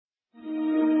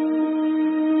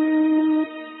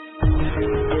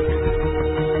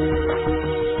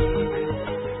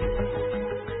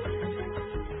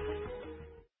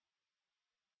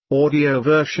Audio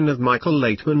version of Michael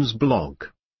Laitman's blog.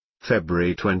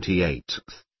 February 28,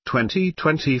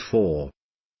 2024.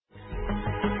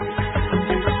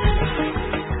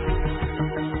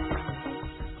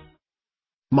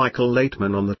 Michael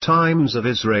Laitman on the Times of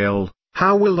Israel.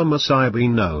 How will the Messiah be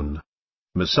known?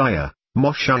 Messiah,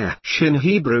 Moshiach in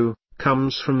Hebrew,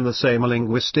 comes from the same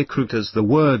linguistic root as the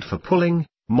word for pulling,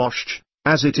 mosh,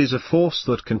 as it is a force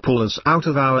that can pull us out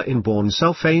of our inborn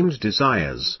self-aimed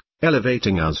desires,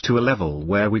 elevating us to a level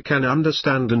where we can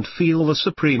understand and feel the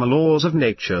supreme laws of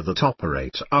nature that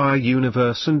operate our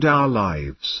universe and our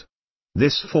lives.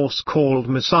 This force called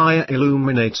Messiah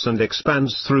illuminates and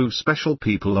expands through special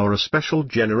people or a special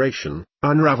generation,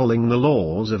 unraveling the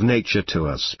laws of nature to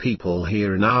us people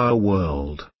here in our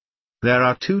world. There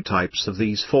are two types of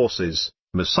these forces,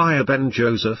 Messiah ben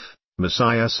Joseph,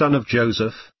 Messiah son of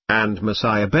Joseph, and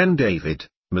Messiah ben David,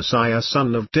 Messiah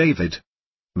son of David.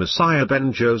 Messiah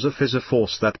ben Joseph is a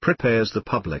force that prepares the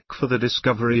public for the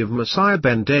discovery of Messiah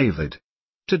ben David.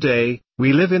 Today,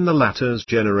 we live in the latter's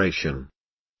generation.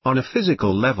 On a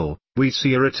physical level, we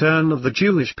see a return of the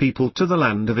Jewish people to the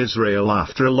land of Israel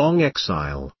after a long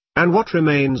exile, and what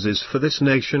remains is for this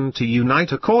nation to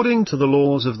unite according to the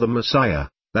laws of the Messiah,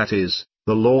 that is,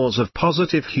 the laws of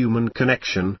positive human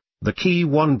connection, the key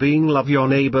one being love your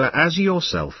neighbor as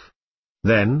yourself.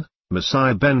 Then,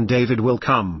 Messiah ben David will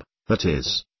come, that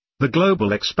is, the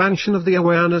global expansion of the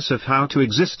awareness of how to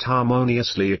exist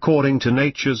harmoniously according to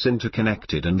nature's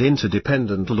interconnected and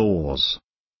interdependent laws.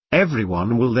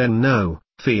 Everyone will then know,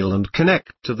 feel and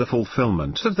connect to the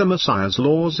fulfillment of the Messiah's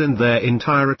laws in their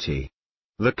entirety.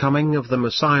 The coming of the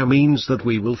Messiah means that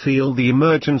we will feel the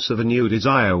emergence of a new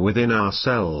desire within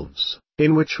ourselves,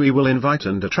 in which we will invite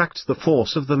and attract the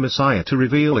force of the Messiah to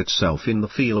reveal itself in the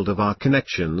field of our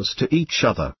connections to each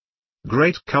other.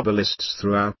 Great Kabbalists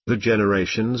throughout the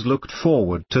generations looked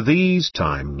forward to these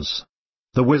times.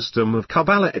 The wisdom of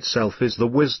Kabbalah itself is the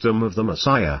wisdom of the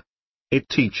Messiah. It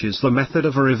teaches the method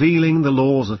of revealing the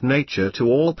laws of nature to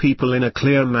all people in a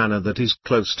clear manner that is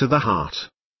close to the heart.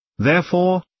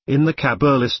 Therefore, in the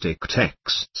Kabbalistic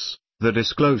texts, the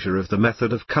disclosure of the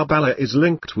method of Kabbalah is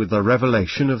linked with the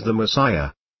revelation of the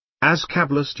Messiah. As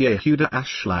Kabbalist Yehuda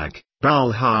Ashlag,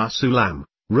 Baal HaSulam,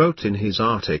 wrote in his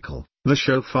article, The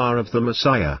Shofar of the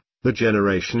Messiah, the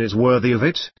generation is worthy of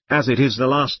it, as it is the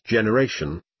last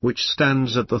generation, which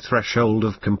stands at the threshold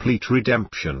of complete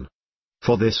redemption.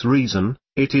 For this reason,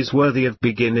 it is worthy of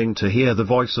beginning to hear the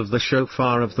voice of the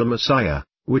shofar of the Messiah,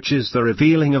 which is the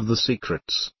revealing of the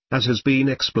secrets, as has been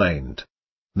explained.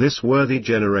 This worthy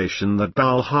generation that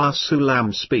Baal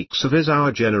HaSulam speaks of is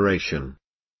our generation.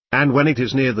 And when it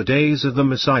is near the days of the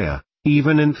Messiah,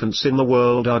 even infants in the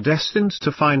world are destined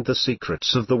to find the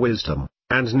secrets of the wisdom,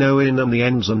 and know in them the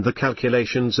ends and the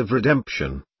calculations of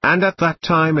redemption, and at that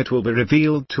time it will be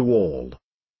revealed to all.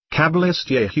 Kabbalist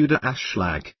Yehuda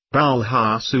Ashlag, Baal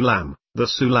HaSulam, the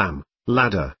Sulam,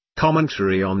 Ladder,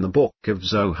 Commentary on the Book of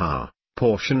Zohar,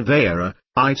 Portion Vayera,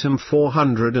 Item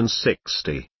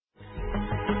 460.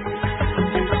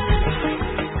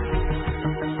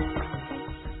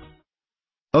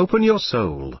 Open your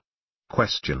soul.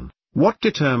 Question: what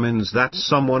determines that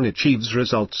someone achieves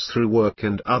results through work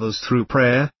and others through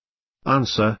prayer?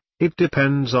 Answer: it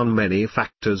depends on many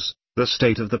factors, the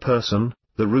state of the person,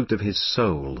 the root of his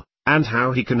soul, and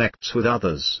how he connects with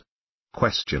others.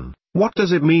 Question: what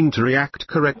does it mean to react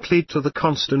correctly to the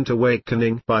constant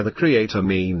awakening by the Creator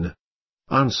mean?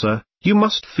 Answer: you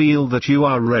must feel that you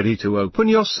are ready to open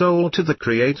your soul to the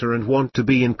Creator and want to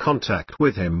be in contact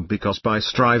with Him, because by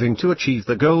striving to achieve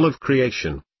the goal of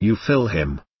creation, you fill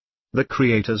Him. The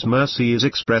Creator's mercy is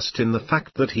expressed in the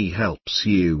fact that He helps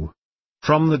you.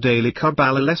 From the Daily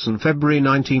Kabbalah Lesson, February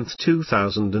 19,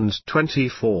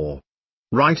 2024.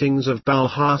 Writings of Baal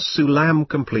HaSulam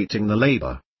completing the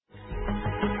labor.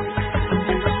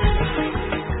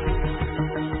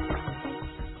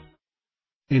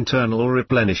 Internal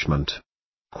replenishment.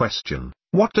 Question: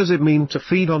 what does it mean to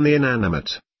feed on the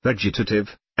inanimate,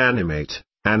 vegetative, animate,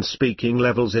 and speaking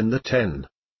levels in the 10?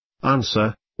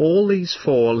 Answer: all these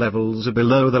 4 levels are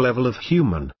below the level of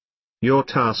human. Your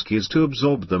task is to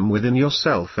absorb them within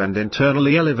yourself and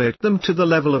internally elevate them to the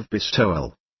level of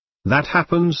bestowal. That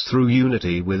happens through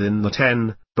unity within the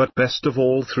 10, but best of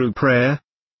all through prayer.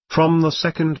 From the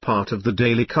second part of the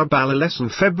Daily Kabbalah Lesson,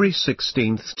 February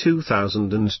 16,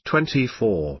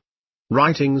 2024.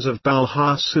 Writings of Baal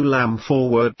HaSulam,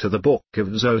 forward to the Book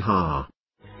of Zohar.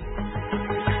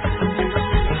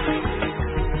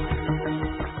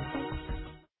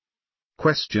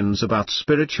 Questions about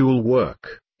spiritual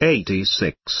work,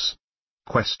 86.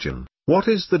 Question: what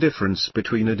is the difference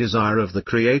between a desire of the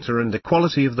Creator and a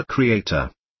quality of the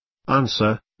Creator?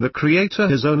 Answer: The Creator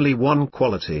has only one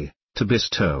quality: to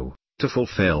bestow, to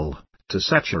fulfill, to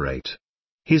saturate.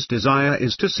 His desire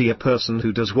is to see a person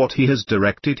who does what he has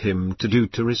directed him to do,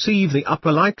 to receive the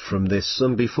upper light from this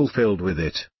and be fulfilled with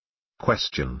it.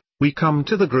 Question: we come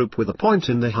to the group with a point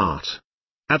in the heart.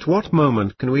 At what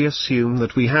moment can we assume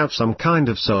that we have some kind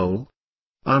of soul?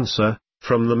 Answer: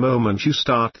 from the moment you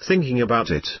start thinking about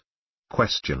it.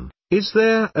 Question: is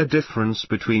there a difference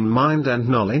between mind and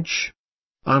knowledge?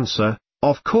 Answer: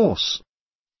 of course.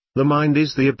 The mind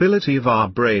is the ability of our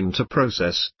brain to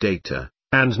process data,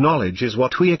 and knowledge is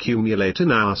what we accumulate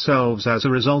in ourselves as a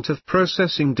result of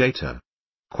processing data.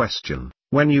 Question: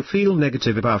 when you feel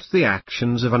negative about the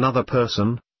actions of another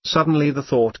person, suddenly the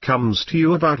thought comes to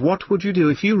you about what would you do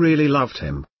if you really loved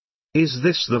him. Is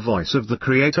this the voice of the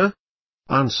Creator?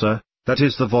 Answer: that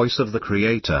is the voice of the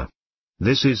Creator.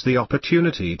 This is the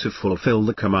opportunity to fulfill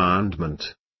the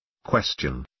commandment.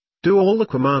 Question: do all the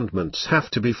commandments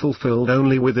have to be fulfilled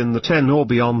only within the 10 or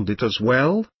beyond it as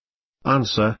well?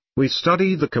 Answer: we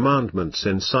study the commandments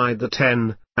inside the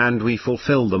 10, and we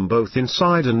fulfill them both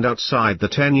inside and outside the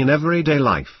 10 in everyday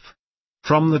life.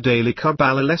 From the Daily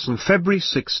Kabbalah Lesson, February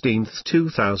 16,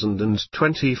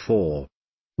 2024.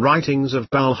 Writings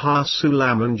of Baal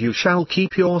HaSulam. And you shall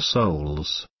keep your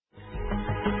souls.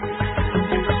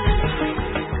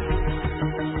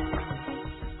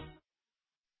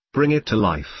 Bring it to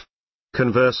life.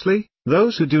 Conversely,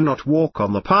 those who do not walk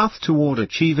on the path toward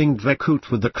achieving dvekut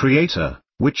with the Creator,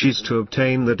 which is to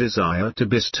obtain the desire to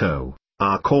bestow,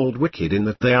 are called wicked in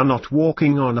that they are not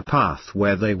walking on a path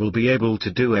where they will be able to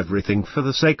do everything for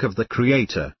the sake of the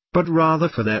Creator, but rather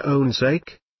for their own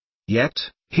sake.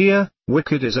 Yet, here,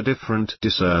 wicked is a different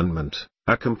discernment,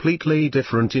 a completely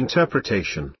different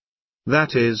interpretation.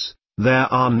 That is, there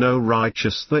are no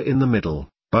righteous there in the middle,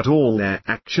 but all their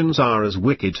actions are as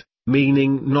wicked,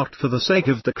 meaning not for the sake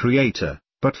of the Creator,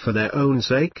 but for their own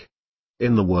sake.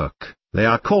 In the work, they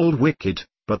are called wicked,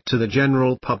 but to the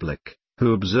general public,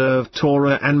 who observe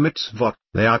Torah and mitzvot,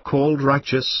 they are called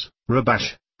righteous.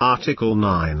 Rabash, Article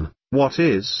 9, what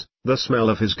is the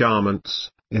smell of his garments,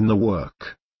 in the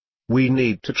work? We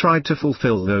need to try to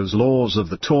fulfill those laws of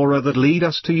the Torah that lead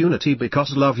us to unity,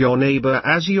 because love your neighbor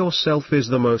as yourself is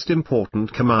the most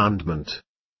important commandment.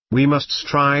 We must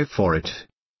strive for it.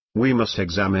 We must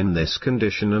examine this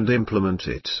condition and implement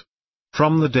it.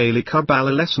 From the Daily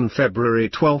Kabbalah Lesson, February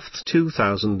 12,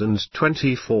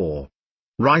 2024.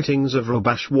 Writings of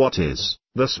Rabash. What is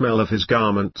the smell of his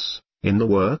garments, in the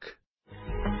work?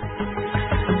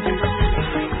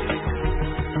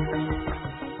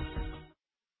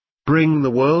 Bring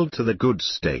the world to the good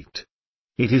state.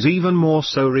 It is even more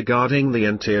so regarding the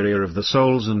interior of the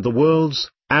souls and the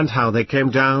worlds, and how they came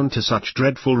down to such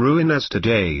dreadful ruin as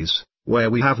today's,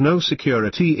 where we have no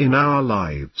security in our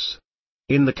lives.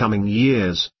 In the coming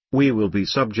years, we will be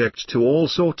subject to all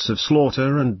sorts of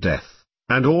slaughter and death,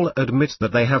 and all admit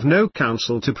that they have no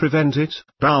counsel to prevent it.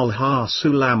 Baal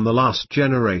HaSulam, the last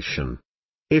generation.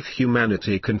 If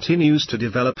humanity continues to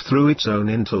develop through its own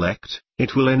intellect,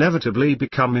 it will inevitably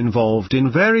become involved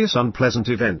in various unpleasant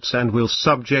events and will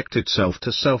subject itself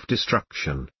to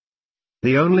self-destruction.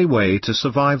 The only way to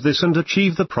survive this and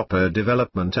achieve the proper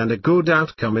development and a good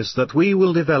outcome is that we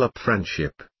will develop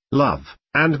friendship, love,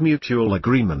 and mutual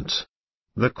agreement.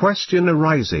 The question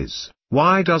arises,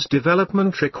 why does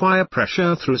development require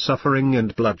pressure through suffering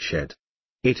and bloodshed?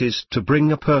 It is to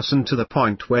bring a person to the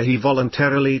point where he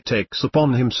voluntarily takes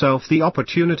upon himself the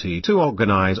opportunity to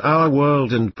organize our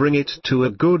world and bring it to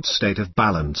a good state of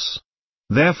balance.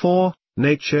 Therefore,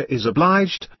 nature is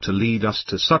obliged to lead us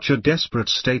to such a desperate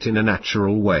state in a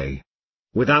natural way.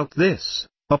 Without this,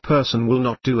 a person will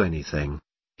not do anything.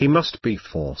 He must be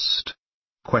forced.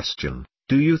 Question: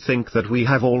 do you think that we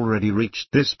have already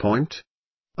reached this point?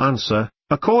 Answer: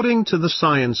 according to the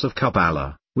science of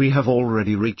Kabbalah, we have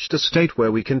already reached a state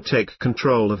where we can take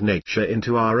control of nature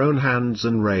into our own hands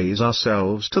and raise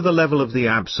ourselves to the level of the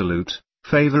absolute,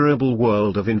 favorable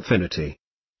world of infinity.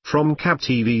 From Cab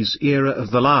TV's Era of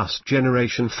the Last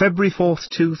Generation, February 4,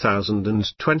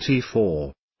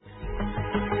 2024.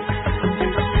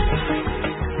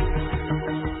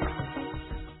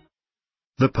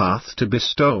 The path to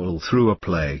bestowal through a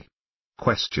play.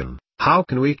 Question: how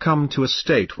can we come to a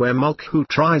state where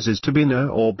Malchut rises to Bina,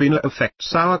 or Bina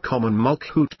affects our common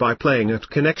Malchut by playing at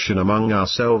connection among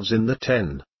ourselves in the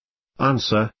 10?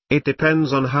 Answer: it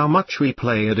depends on how much we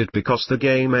play at it, because the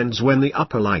game ends when the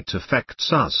upper light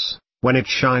affects us. When it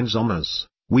shines on us,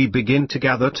 we begin to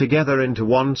gather together into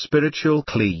one spiritual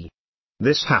kli.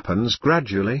 This happens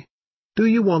gradually. Do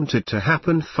you want it to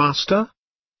happen faster?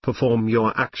 Perform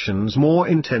your actions more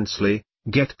intensely,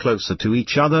 get closer to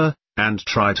each other, and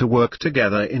try to work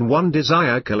together in one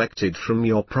desire collected from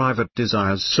your private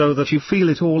desires so that you feel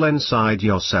it all inside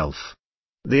yourself.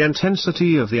 The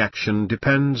intensity of the action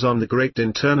depends on the great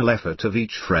internal effort of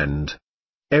each friend.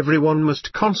 Everyone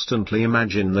must constantly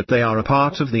imagine that they are a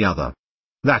part of the other.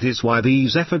 That is why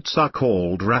these efforts are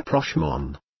called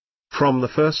rapprochement. From the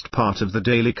first part of the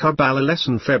Daily Kabbalah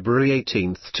lesson, February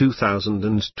 18,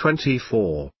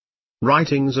 2024.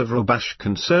 Writings of Rabash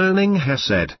concerning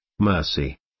Hesed,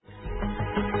 mercy.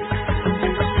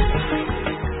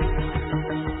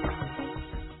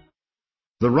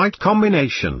 The right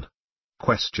combination.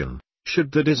 Question: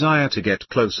 should the desire to get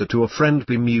closer to a friend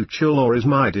be mutual, or is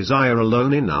my desire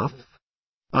alone enough?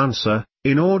 Answer: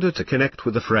 in order to connect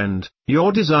with a friend,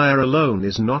 your desire alone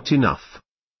is not enough.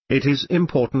 It is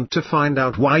important to find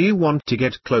out why you want to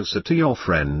get closer to your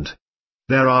friend.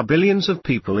 There are billions of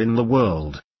people in the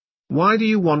world. Why do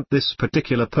you want this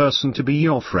particular person to be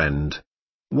your friend?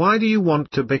 Why do you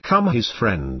want to become his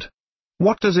friend?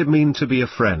 What does it mean to be a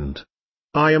friend?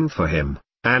 I am for him,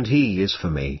 and he is for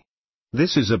me.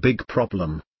 This is a big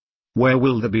problem. Where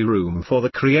will there be room for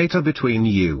the Creator between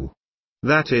you?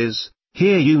 That is,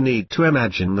 here you need to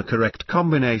imagine the correct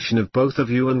combination of both of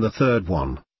you and the third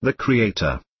one, the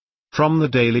Creator. From the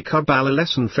Daily Kabbalah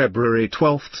lesson, February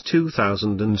 12,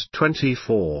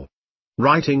 2024.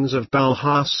 Writings of Baal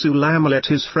HaSulam. Let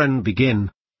his friend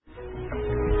begin.